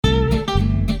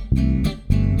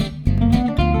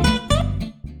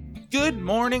Good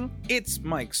morning, it's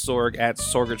Mike Sorg at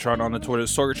Sorgatron on the Twitter,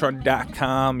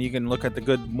 sorgatron.com. You can look at the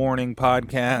Good Morning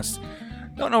podcast.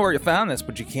 Don't know where you found this,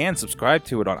 but you can subscribe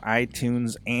to it on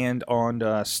iTunes and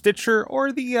on Stitcher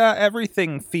or the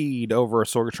everything feed over at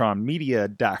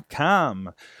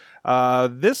sorgatronmedia.com.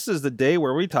 This is the day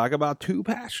where we talk about two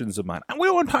passions of mine. And we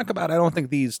won't talk about, I don't think,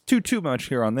 these too much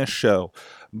here on this show,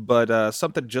 but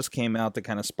something just came out that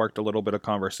kind of sparked a little bit of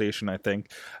conversation, I think.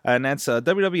 And that's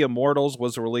WWE Immortals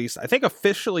was released, I think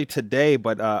officially today,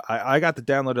 but I got to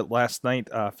download it last night,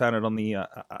 found it on the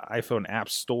iPhone App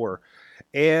Store.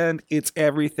 And it's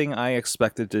everything I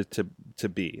expected it to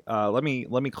be. Let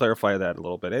me clarify that a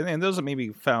little bit. And those that maybe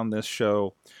found this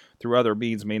show through other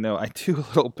means may know I do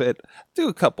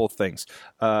a couple of things.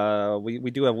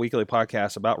 We do have weekly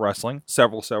podcasts about wrestling,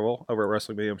 several over at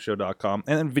WrestlingMediumShow.com,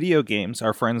 and then video games.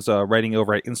 Our friends writing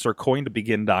over at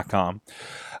InsertCoinToBegin.com,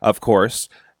 of course.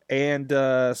 And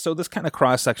so this kind of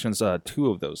cross sections two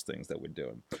of those things that we're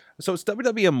doing. So it's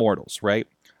WWE Immortals, right?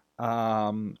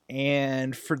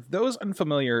 And for those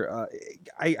unfamiliar,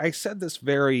 I said this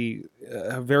very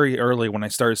early when I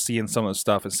started seeing some of the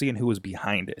stuff and seeing who was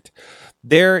behind it.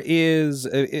 There is,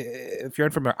 if you're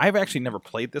unfamiliar, I've actually never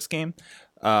played this game,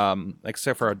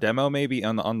 except for a demo maybe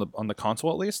on the console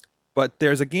at least. But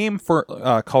there's a game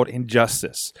called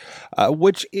Injustice,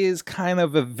 which is kind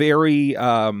of a very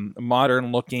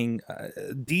modern-looking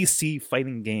DC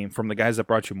fighting game from the guys that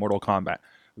brought you Mortal Kombat.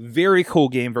 Very cool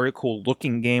game, very cool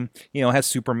looking game. You know, it has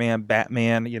Superman,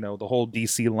 Batman, you know, the whole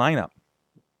DC lineup.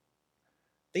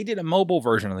 They did a mobile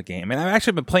version of the game, and I've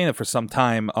actually been playing it for some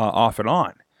time off and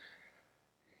on.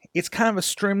 It's kind of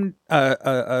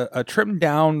a trimmed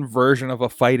down version of a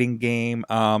fighting game,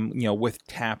 you know, with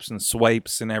taps and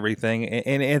swipes and everything.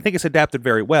 And I think it's adapted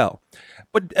very well.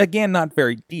 But again, not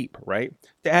very deep, right?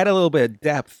 To add a little bit of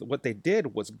depth, what they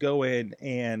did was go in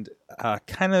and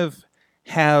kind of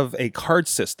have a card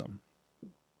system,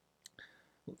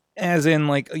 as in,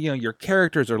 like, you know, your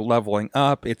characters are leveling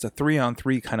up. It's a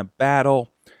 3-on-3 kind of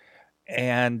battle,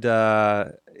 and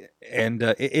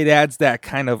it adds that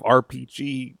kind of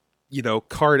RPG, you know,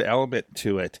 card element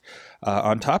to it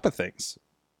on top of things,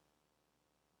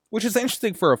 which is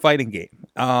interesting for a fighting game.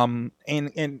 And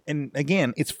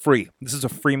again, it's free. This is a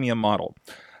freemium model.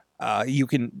 You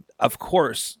can, of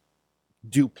course,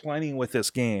 do plenty with this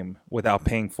game without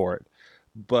paying for it.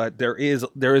 But there is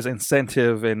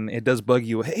incentive, and it does bug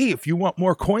you. Hey, if you want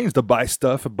more coins to buy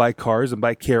stuff and buy cars and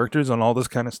buy characters and all this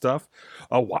kind of stuff,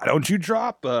 why don't you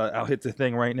drop? I'll hit the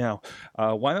thing right now.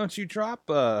 Why don't you drop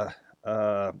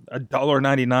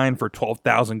 $1.99 for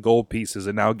 12,000 gold pieces,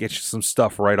 and now get you some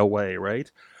stuff right away,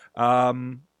 right?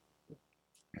 And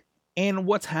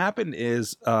what's happened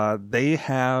is they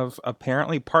have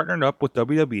apparently partnered up with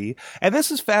WWE, and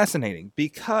this is fascinating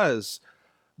because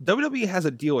WWE has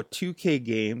a deal with 2K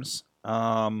Games.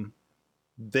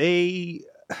 They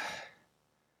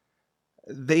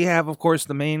have, of course,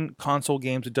 the main console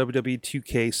games, the WWE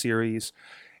 2K series,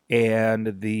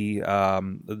 and the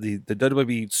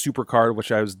WWE Supercard,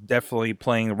 which I was definitely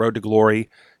playing Road to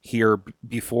Glory here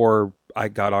before I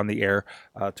got on the air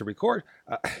to record.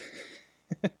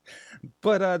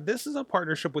 But this is a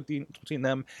partnership between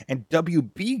them and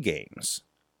WB Games,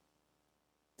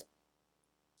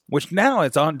 which now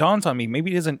dawns on me,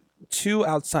 maybe it isn't too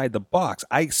outside the box.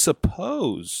 I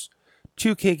suppose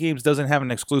 2K Games doesn't have an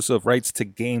exclusive rights to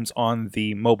games on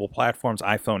the mobile platforms,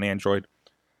 iPhone, Android.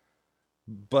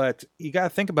 But you got to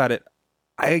think about it.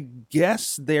 I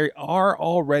guess they are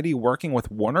already working with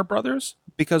Warner Brothers,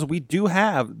 because we do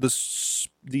have the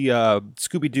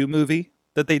Scooby-Doo movie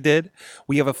that they did.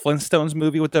 We have a Flintstones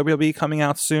movie with WWE coming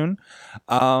out soon.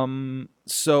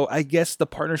 So I guess the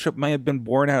partnership might have been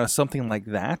born out of something like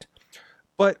that.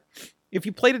 But if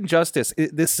you played Injustice,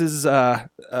 this is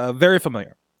very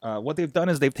familiar. What they've done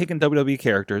is they've taken WWE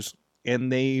characters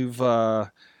and they've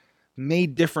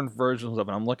made different versions of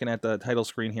it. I'm looking at the title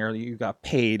screen here. You got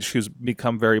Paige, who's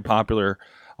become very popular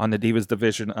on the Divas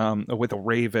division with a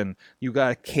Raven. You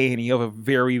got Kane. You have a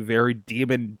very, very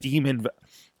demon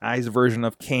eyes version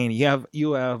of Kane.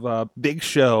 You have Big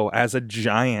Show as a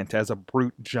giant, as a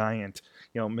brute giant,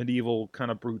 you know, medieval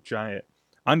kind of brute giant.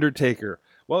 Undertaker.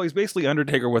 Well, he's basically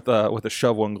Undertaker with a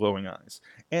shovel and glowing eyes.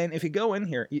 And if you go in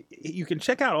here, you can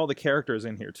check out all the characters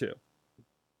in here too.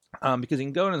 Because you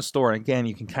can go in the store, and again,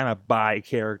 you can kind of buy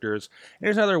characters. And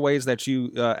there's other ways that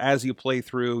you, as you play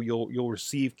through, you'll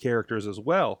receive characters as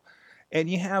well. And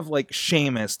you have like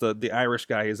Sheamus, the Irish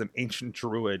guy, is an ancient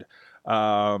druid.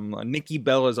 Nikki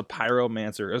Bella is a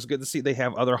pyromancer. It was good to see they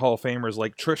have other Hall of Famers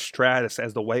like Trish Stratus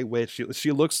as the White Witch.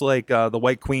 She looks like the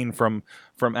White Queen from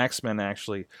X-Men,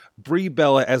 actually. Brie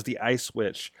Bella as the Ice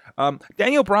Witch.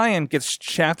 Daniel Bryan gets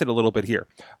shafted a little bit here.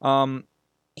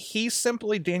 He's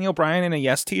simply Daniel Bryan in a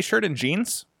Yes t-shirt and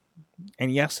jeans,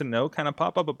 and yes and no kind of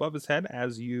pop up above his head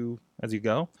as you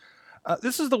go.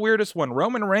 This is the weirdest one.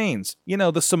 Roman Reigns,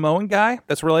 the Samoan guy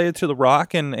that's related to The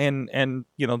Rock and the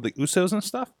Usos and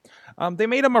stuff. They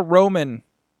made him a Roman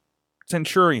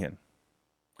centurion.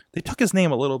 They took his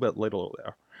name a little bit little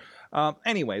there.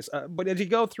 Anyways, but as you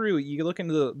go through, you look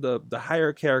into the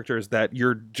higher characters that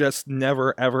you're just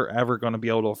never, ever, ever going to be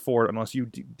able to afford unless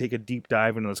you take a deep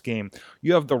dive into this game.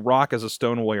 You have The Rock as a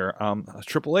Stone Warrior.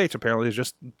 Triple H apparently is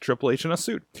just Triple H in a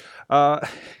suit.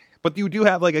 But you do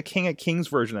have like a King of Kings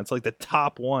version that's like the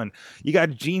top one. You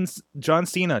got John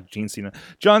Cena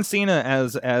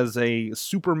as a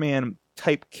Superman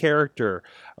type character.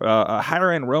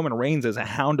 Higher end Roman Reigns as a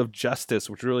Hound of Justice,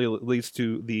 which really leads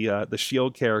to the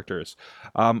Shield characters.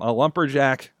 A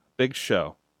lumberjack Big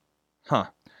Show.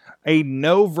 A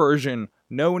no version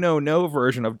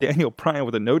of Daniel Bryan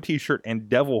with a no t-shirt and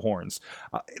devil horns.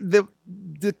 The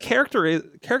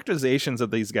characterizations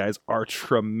of these guys are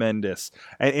tremendous,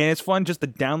 and it's fun just to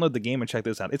download the game and check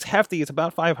this out. It's hefty. It's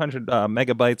about 500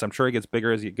 megabytes. I'm sure it gets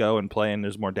bigger as you go and play, and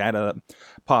there's more data that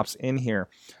pops in here.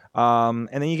 And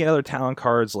then you get other talent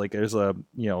cards, like there's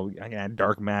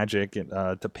dark magic and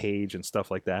to Page and stuff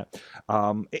like that.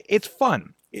 It's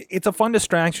fun. It's a fun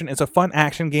distraction. It's a fun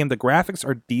action game. The graphics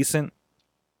are decent.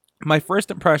 My first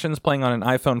impressions playing on an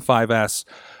iPhone 5S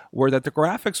were that the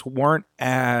graphics weren't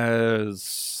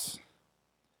as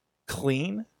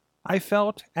clean, I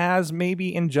felt, as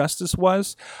maybe Injustice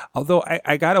was. Although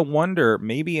I gotta wonder,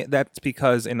 maybe that's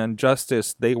because in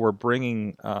Injustice they were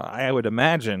bringing, I would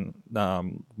imagine,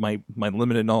 my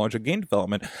limited knowledge of game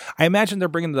development, I imagine they're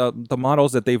bringing the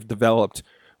models that they've developed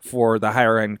for the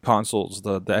higher end consoles,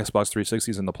 the Xbox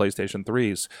 360s and the PlayStation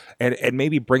 3s, and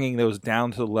maybe bringing those down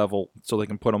to the level so they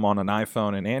can put them on an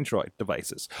iPhone and Android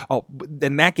devices. Oh,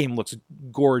 and that game looks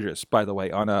gorgeous, by the way,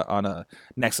 on a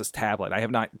Nexus tablet. I have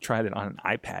not tried it on an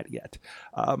iPad yet,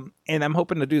 and I'm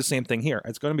hoping to do the same thing here.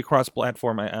 It's going to be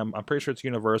cross-platform. I'm pretty sure it's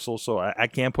universal, so I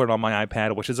can put it on my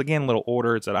iPad, which is again a little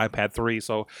older. It's an iPad 3,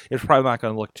 so it's probably not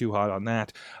going to look too hot on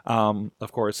that,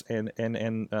 of course. And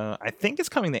I think it's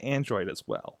coming to Android as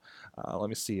well. Let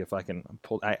me see if I can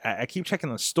pull. I keep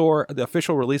checking the store. The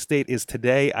official release date is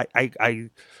today. I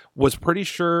was pretty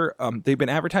sure they've been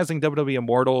advertising WWE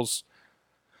Immortals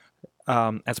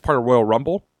as part of Royal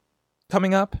Rumble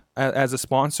coming up as a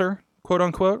sponsor, quote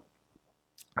unquote.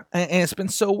 And it's been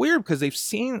so weird because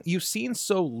you've seen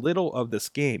so little of this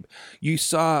game. You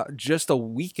saw just a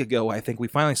week ago, I think we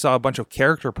finally saw a bunch of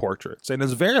character portraits, and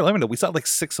it's very limited. We saw like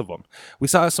 6 of them. We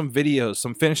saw some videos,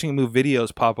 some finishing move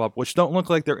videos pop up, which don't look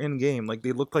like they're in game. Like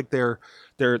they look like they're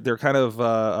kind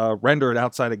of rendered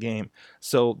outside a game.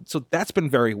 So that's been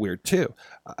very weird too.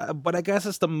 But I guess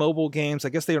it's the mobile games. I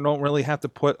guess they don't really have to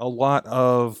put a lot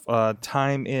of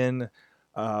time in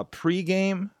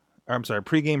pre-game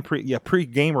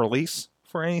release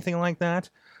for anything like that.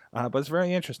 But it's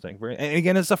very interesting. And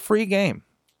again, it's a free game,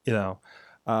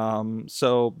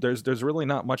 so there's really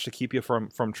not much to keep you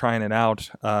from trying it out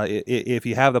if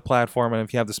you have the platform and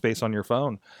if you have the space on your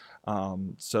phone.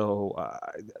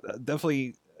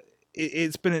 Definitely,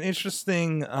 it's been an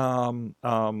interesting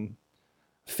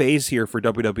phase here for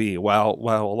WWE. While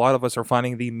a lot of us are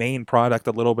finding the main product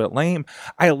a little bit lame,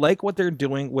 I like what they're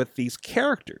doing with these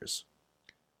characters.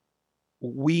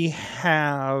 We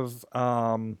have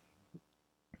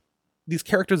these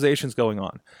characterizations going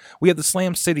on. We have the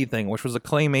Slam City thing, which was a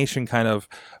claymation kind of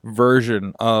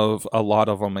version of a lot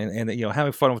of them, and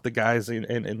having fun with the guys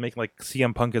and making like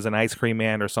CM Punk as an ice cream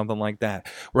man or something like that.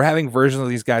 We're having versions of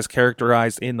these guys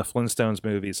characterized in the Flintstones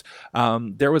movies.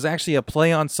 There was actually a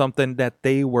play on something that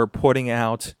they were putting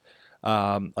out.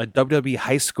 A WWE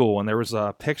high school, and there was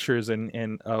pictures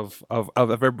of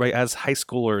everybody as high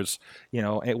schoolers,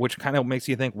 which kind of makes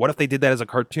you think, what if they did that as a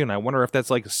cartoon? I wonder if that's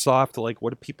like soft, like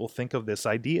what do people think of this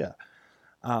idea?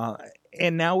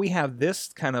 And now we have this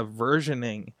kind of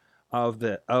versioning of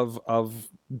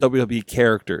WWE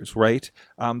characters, right?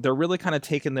 They're really kind of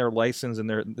taking their license, and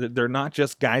they're not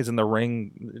just guys in the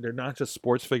ring. They're not just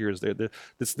sports figures.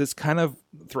 This kind of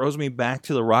throws me back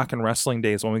to the rock and wrestling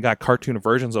days when we got cartoon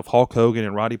versions of Hulk Hogan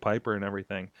and Roddy Piper and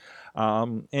everything.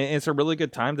 And it's a really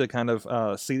good time to kind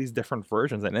of see these different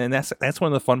versions, and that's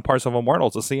one of the fun parts of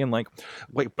Immortals, is seeing like,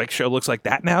 wait, Big Show looks like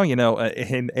that now,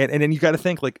 and then you got to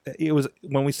think, like, it was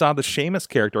when we saw the Sheamus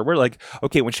character, we're like,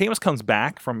 okay, when Sheamus comes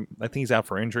back from, I think he's out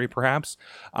for injury, perhaps,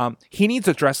 he needs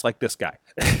to dress like this guy.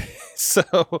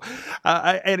 So,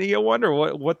 and you wonder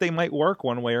what they might work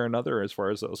one way or another as far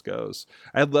as those goes.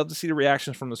 I'd love to see the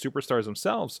reactions from the superstars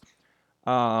themselves,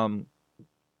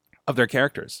 of their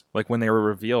characters, like when they were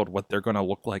revealed, what they're going to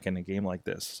look like in a game like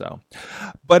this. So,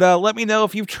 but let me know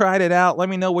if you've tried it out. Let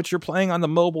me know what you're playing on the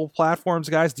mobile platforms,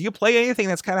 guys. Do you play anything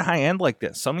that's kind of high end like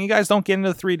this? Some of you guys don't get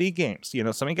into 3D games.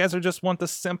 Some of you guys just want the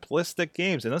simplistic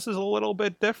games, and this is a little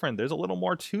bit different. There's a little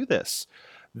more to this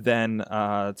than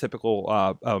typical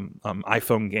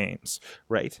iPhone games,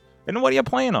 right? And what are you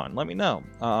playing on? Let me know.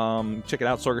 Check it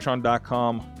out,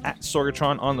 Sorgatron.com,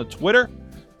 @Sorgatron on the Twitter.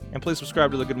 And please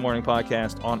subscribe to the Good Morning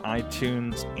Podcast on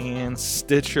iTunes and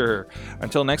Stitcher.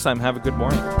 Until next time, have a good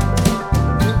morning.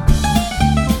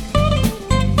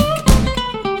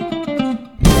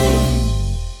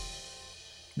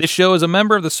 This show is a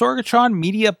member of the Sorgatron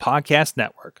Media Podcast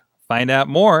Network. Find out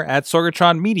more at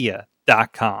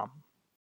sorgatronmedia.com.